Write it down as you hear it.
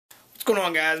What's going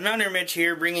on, guys? Mountaineer Mitch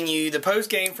here, bringing you the post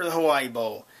game for the Hawaii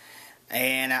Bowl.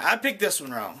 And I picked this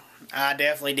one wrong. I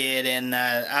definitely did, and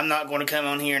I'm not going to come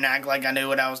on here and act like I knew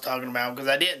what I was talking about, because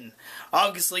I didn't.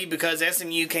 Obviously, because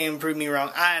SMU came and proved me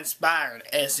wrong. I inspired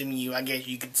SMU, I guess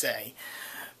you could say.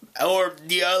 Or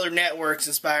the other networks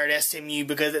inspired SMU,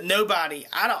 because I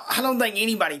don't think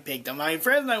anybody picked them. I mean,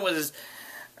 Fresno was,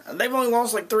 they've only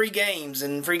lost like 3 games,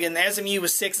 and freaking SMU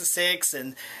was 6-6,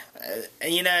 and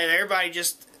you know, everybody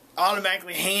just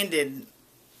automatically handed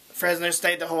Fresno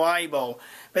State the Hawaii Bowl.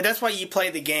 But that's why you play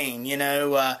the game, you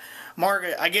know.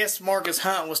 I guess Marcus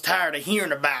Hunt was tired of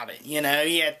hearing about it, you know.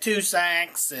 He had 2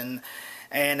 sacks and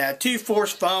 2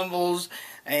 forced fumbles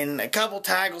and a couple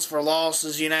tackles for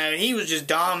losses, you know. And he was just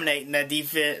dominating that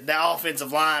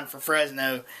offensive line for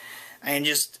Fresno and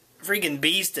just freaking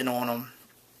beasting on them,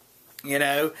 you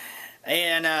know.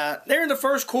 And there in the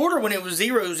first quarter when it was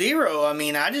 0-0, I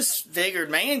mean, I just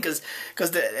figured, man, because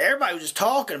everybody was just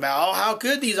talking about how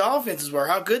good these offenses were,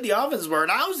 how good the offenses were.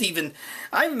 And I even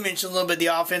mentioned a little bit of the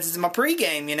offenses in my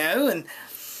pregame, you know.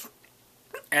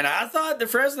 And I thought the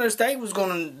Fresno State was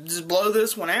going to just blow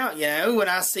this one out, you know, when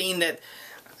I seen that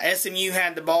SMU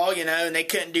had the ball, you know, and they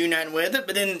couldn't do nothing with it.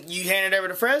 But then you hand it over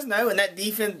to Fresno, and that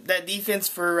defense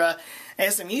for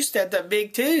SMU stepped up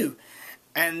big too.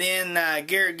 And then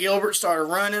Garrett Gilbert started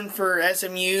running for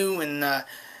SMU, and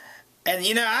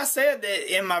you know, I said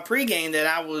that in my pregame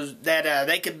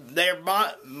that they're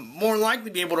more likely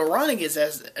to be able to run against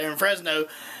in Fresno,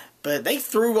 but they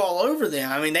threw all over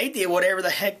them. I mean, they did whatever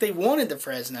the heck they wanted to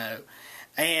Fresno,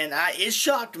 and it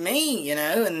shocked me, you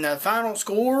know. And the final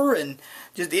score and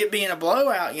just it being a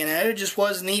blowout, you know, it just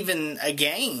wasn't even a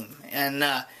game,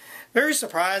 and very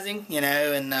surprising, you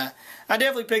know. And I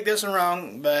definitely picked this one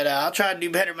wrong, but I'll try to do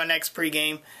better in my next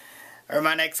pregame, or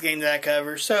my next game that I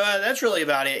cover. So that's really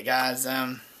about it, guys.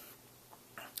 You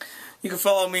can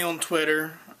follow me on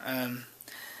Twitter, and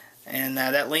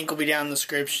that link will be down in the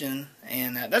description.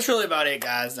 And that's really about it,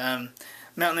 guys.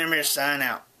 Mountaineer Mitch sign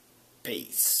out.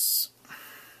 Peace.